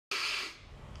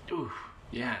Ooh,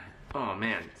 yeah. Oh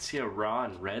man, see how raw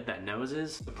and red that nose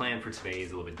is? The plan for today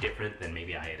is a little bit different than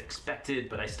maybe I had expected,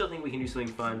 but I still think we can do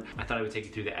something fun. I thought I would take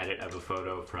you through the edit of a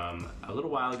photo from a little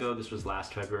while ago. This was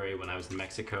last February when I was in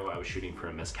Mexico. I was shooting for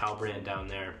a mezcal brand down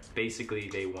there. Basically,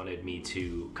 they wanted me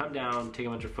to come down, take a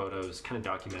bunch of photos, kind of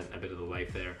document a bit of the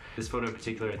life there. This photo in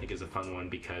particular I think is a fun one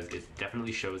because it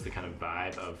definitely shows the kind of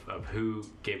vibe of who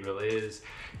Gabriel is.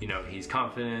 You know, he's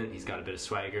confident, he's got a bit of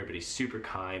swagger, but he's super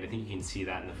kind. I think you can see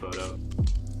that in the photo.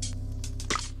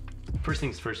 First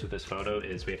things first with this photo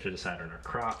is we have to decide on our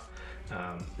crop.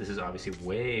 This is obviously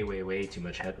way too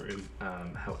much headroom.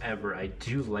 However, I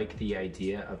do like the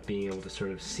idea of being able to sort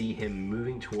of see him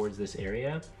moving towards this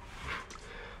area.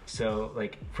 So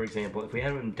like, for example, if we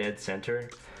have him dead center,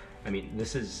 I mean,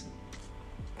 this is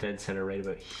dead center right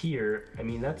about here. I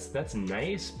mean, that's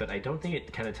nice, but I don't think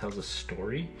it kind of tells a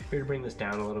story. We're gonna bring this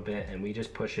down a little bit and we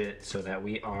just push it so that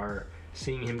we are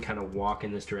seeing him kind of walk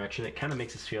in this direction. It kind of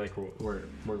makes us feel like we're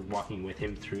walking with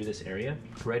him through this area.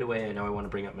 Right away, I know I want to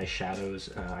bring up my shadows.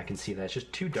 I can see that it's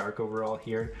just too dark overall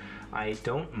here. I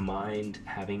don't mind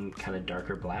having kind of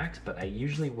darker blacks, but I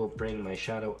usually will bring my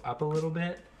shadow up a little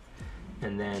bit,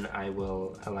 and then I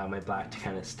will allow my black to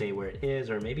kind of stay where it is,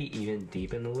 or maybe even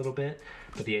deepen a little bit.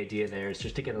 But the idea there is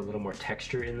just to get a little more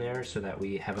texture in there so that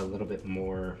we have a little bit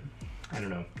more, I don't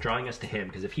know, drawing us to him,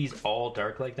 because if he's all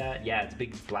dark like that, yeah, it's a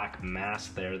big black mass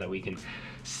there that we can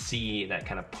see that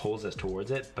kind of pulls us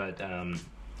towards it, but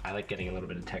I like getting a little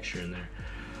bit of texture in there.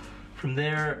 From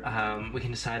there, we can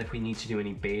decide if we need to do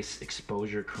any base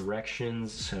exposure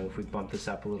corrections. So if we bump this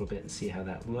up a little bit and see how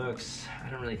that looks, I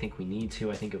don't really think we need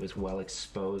to. I think it was well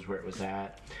exposed where it was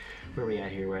at. Where are we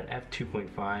at here? We're at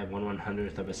f2.5,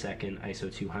 1/100th of a second,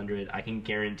 ISO 200. I can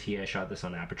guarantee I shot this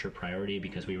on aperture priority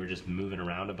because we were just moving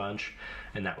around a bunch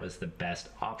and that was the best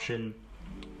option.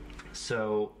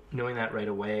 So knowing that right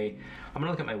away, I'm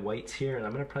gonna look at my whites here and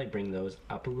I'm gonna probably bring those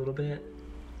up a little bit.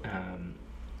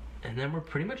 And then we're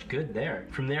pretty much good there.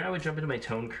 From there, I would jump into my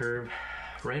tone curve.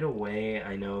 Right away,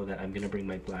 I know that I'm gonna bring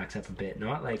my blacks up a bit.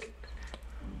 Not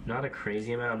a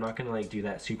crazy amount. I'm not gonna like do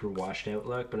that super washed out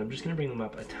look, but I'm just gonna bring them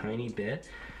up a tiny bit.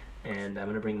 And I'm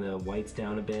gonna bring the whites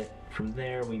down a bit. From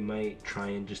there, we might try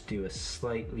and just do a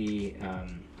slightly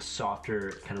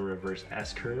softer kind of reverse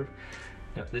S curve.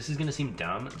 Now, this is gonna seem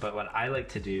dumb, but what I like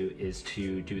to do is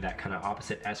to do that kind of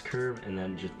opposite S curve and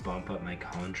then just bump up my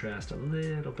contrast a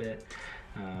little bit.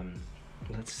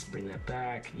 Let's bring that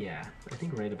back. Yeah, I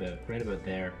think right about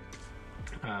there.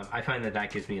 I find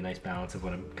that gives me a nice balance of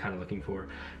what I'm kind of looking for.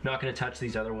 Not going to touch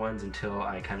these other ones until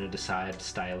I kind of decide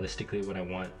stylistically what I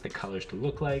want the colors to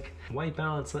look like. White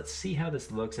balance, let's see how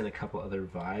this looks in a couple other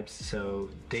vibes. So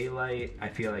daylight, I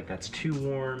feel like that's too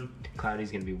warm. Cloudy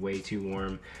is going to be way too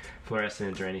warm.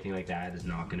 Fluorescent or anything like that is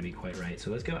not going to be quite right.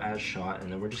 So let's go as shot,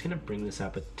 and then we're just going to bring this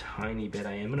up a tiny bit.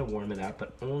 I am going to warm it up,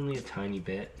 but only a tiny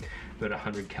bit, about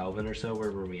 100 Kelvin or so.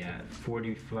 Where were we at?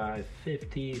 45,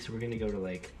 50, so we're going to go to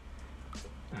like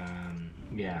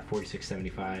yeah,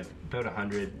 4675, about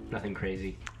 100, nothing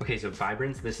crazy. Okay, so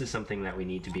vibrance, this is something that we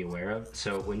need to be aware of.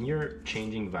 So when you're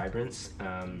changing vibrance,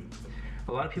 a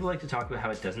lot of people like to talk about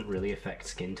how it doesn't really affect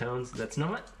skin tones. That's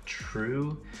not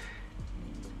true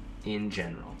in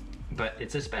general, but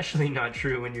it's especially not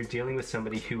true when you're dealing with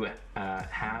somebody who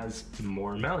has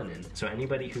more melanin. So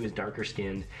anybody who is darker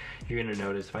skinned, you're gonna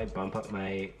notice if I bump up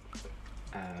my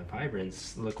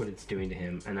vibrance, look what it's doing to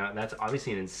him. And that's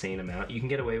obviously an insane amount. You can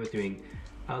get away with doing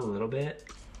a little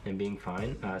bit and being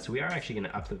fine. So we are actually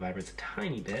going to up the vibrance a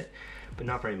tiny bit, but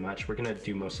not very much. We're going to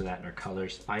do most of that in our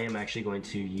colors. I am actually going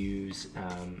to use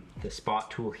the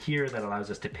spot tool here that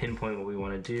allows us to pinpoint what we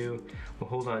want to do. We'll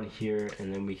hold on here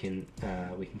and then we can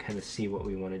kind of see what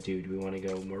we want to do. Do we want to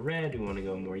go more red? Do we want to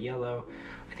go more yellow?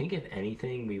 I think if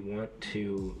anything, we want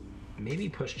to maybe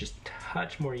push just a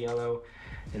touch more yellow,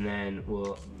 and then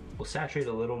we'll saturate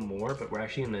a little more, but we're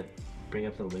actually gonna bring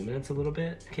up the luminance a little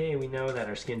bit. Okay, we know that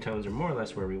our skin tones are more or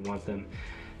less where we want them.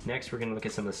 Next, we're gonna look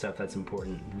at some of the stuff that's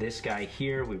important. This guy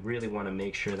here, we really wanna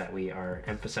make sure that we are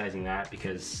emphasizing that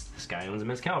because this guy owns a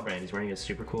mezcal brand. He's wearing a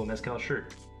super cool mezcal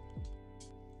shirt.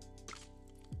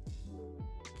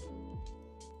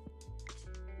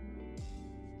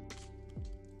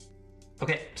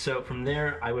 Okay, so from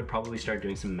there, I would probably start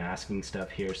doing some masking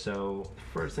stuff here. So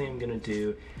first thing I'm gonna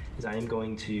do is I am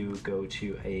going to go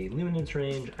to a luminance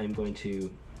range. I'm going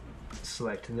to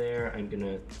select there. I'm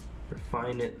gonna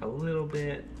refine it a little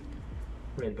bit,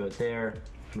 right about there,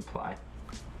 and apply.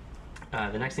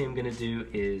 The next thing I'm gonna do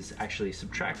is actually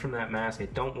subtract from that mask. I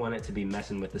don't want it to be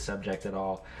messing with the subject at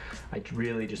all. I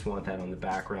really just want that on the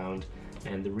background.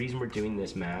 And the reason we're doing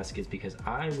this mask is because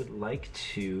I would like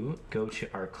to go to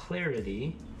our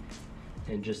clarity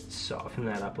and just soften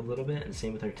that up a little bit, and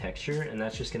same with our texture, and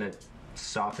that's just gonna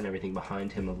soften everything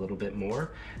behind him a little bit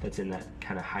more that's in that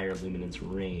kind of higher luminance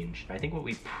range. I think what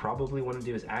we probably want to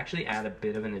do is actually add a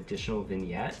bit of an additional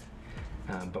vignette,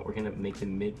 but we're gonna make the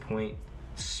midpoint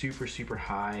super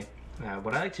high.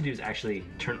 What I like to do is actually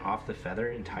turn off the feather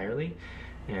entirely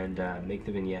and make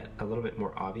the vignette a little bit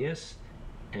more obvious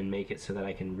and make it so that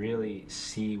I can really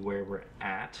see where we're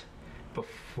at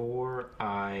before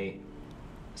I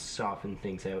soften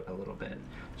things out a little bit.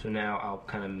 So now I'll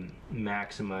kind of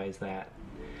maximize that,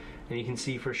 and you can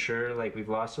see for sure like we've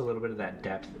lost a little bit of that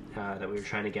depth that we were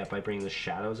trying to get by bringing the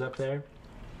shadows up there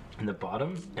in the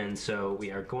bottom. And so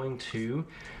we are going to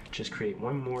just create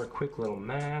one more quick little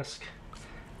mask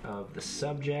of the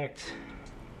subject,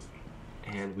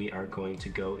 and we are going to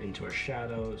go into our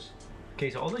shadows. Okay,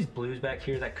 so all these blues back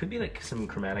here, that could be like some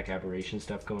chromatic aberration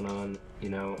stuff going on, you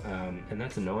know, and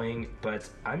that's annoying, but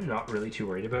I'm not really too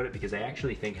worried about it because I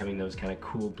actually think having those kind of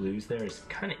cool blues there is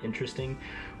kind of interesting.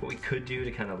 What we could do to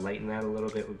kind of lighten that a little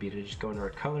bit would be to just go into our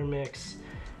color mix,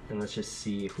 and let's just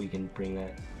see if we can bring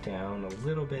that down a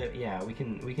little bit. Yeah, we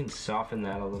can soften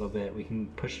that a little bit. We can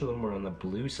push it a little more on the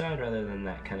blue side rather than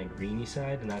that kind of greeny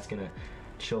side, and that's gonna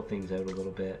chill things out a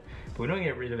little bit. But we don't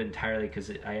get rid of it entirely because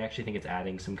I actually think it's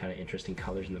adding some kind of interesting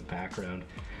colors in the background.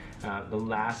 The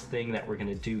last thing that we're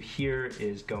gonna do here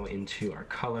is go into our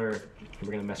color. We're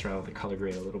gonna mess around with the color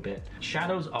grade a little bit.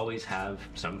 Shadows always have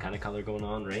some kind of color going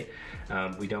on, right?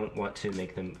 We don't want to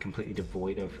make them completely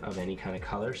devoid of any kind of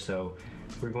color, so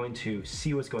we're going to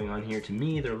see what's going on here. To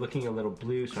me, they're looking a little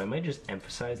blue, so I might just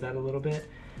emphasize that a little bit.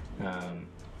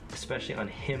 Especially on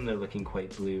him, they're looking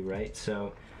quite blue, right?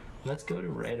 So let's go to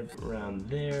right around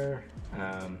there,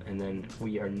 and then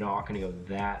we are not going to go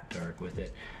that dark with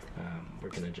it. We're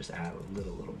going to just add a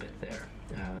little bit there.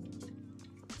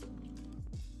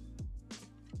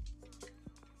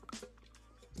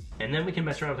 And then we can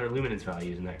mess around with our luminance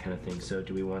values and that kind of thing. So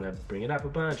do we want to bring it up a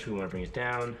bunch? Do we want to bring it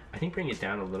down? I think bring it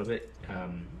down a little bit.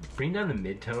 Bring down the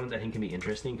midtones I think can be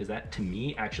interesting, because that, to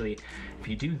me, actually, if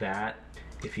you do that,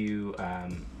 if you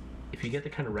get the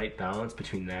kind of right balance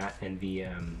between that and the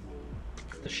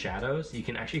shadows, you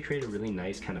can actually create a really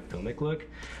nice kind of filmic look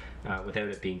without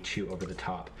it being too over the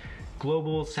top.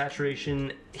 Global,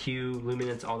 saturation, hue,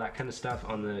 luminance, all that kind of stuff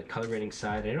on the color grading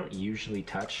side, I don't usually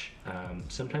touch.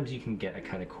 Sometimes you can get a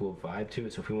kind of cool vibe to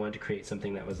it, so if we wanted to create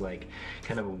something that was like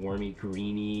kind of a warmy,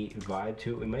 greeny vibe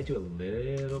to it, we might do a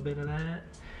little bit of that.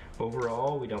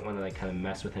 Overall, we don't want to like kind of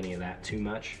mess with any of that too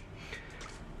much.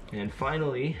 And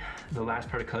finally, the last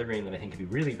part of color grading that I think could be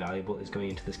really valuable is going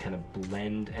into this kind of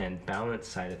blend and balance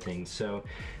side of things. So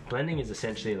blending is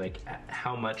essentially like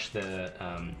how much the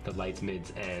lights,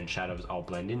 mids, and shadows all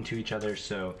blend into each other.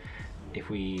 So if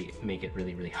we make it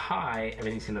really high,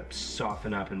 everything's gonna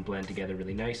soften up and blend together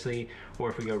really nicely. Or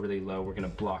if we go really low, we're gonna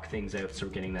block things out, so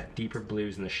we're getting that deeper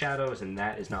blues in the shadows, and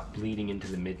that is not bleeding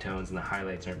into the midtones, and the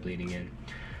highlights aren't bleeding in.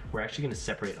 We're actually going to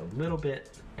separate a little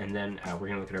bit, and then we're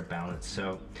going to look at our balance.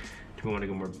 So do we want to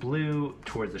go more blue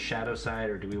towards the shadow side,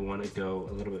 or do we want to go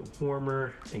a little bit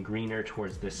warmer and greener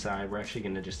towards this side? We're actually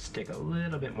going to just stick a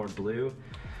little bit more blue,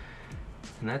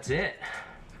 and that's it.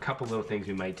 A couple little things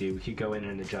we might do. We could go in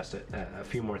and adjust a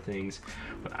few more things.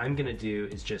 What I'm going to do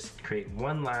is just create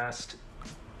one last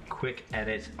quick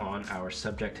edit on our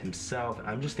subject himself.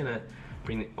 I'm just going to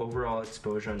bring the overall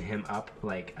exposure on him up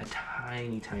like a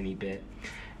tiny bit.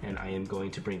 And I am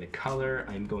going to bring the color,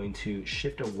 I'm going to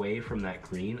shift away from that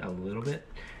green a little bit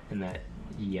and that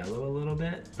yellow a little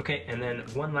bit. Okay, and then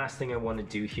one last thing I want to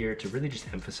do here to really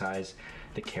just emphasize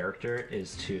the character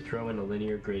is to throw in a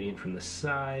linear gradient from the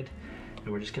side,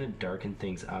 and we're just going to darken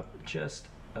things up just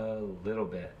a little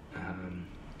bit.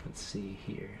 Let's see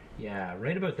here. Yeah,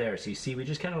 right about there. So you see, we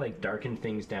just kind of like darken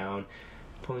things down,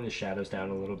 pulling the shadows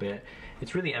down a little bit.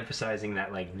 It's really emphasizing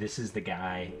that like this is the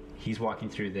guy, he's walking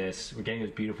through this, we're getting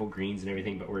those beautiful greens and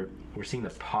everything, but we're seeing the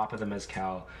pop of the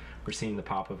mezcal, we're seeing the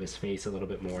pop of his face a little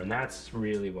bit more, and that's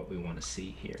really what we want to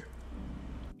see here.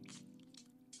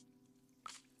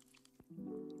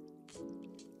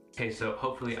 Okay, so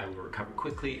hopefully I will recover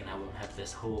quickly and I won't have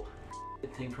this whole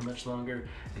thing for much longer,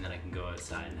 and then I can go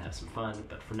outside and have some fun.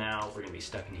 But for now, we're gonna be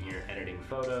stuck in here editing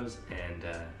photos and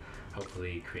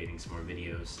hopefully creating some more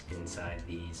videos inside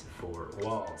these four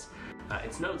walls.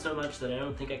 It snowed so much that I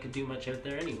don't think I could do much out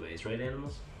there anyways, right,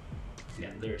 animals? Yeah,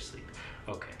 they're asleep.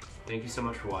 Okay, thank you so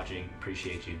much for watching.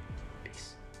 Appreciate you.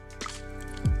 Peace.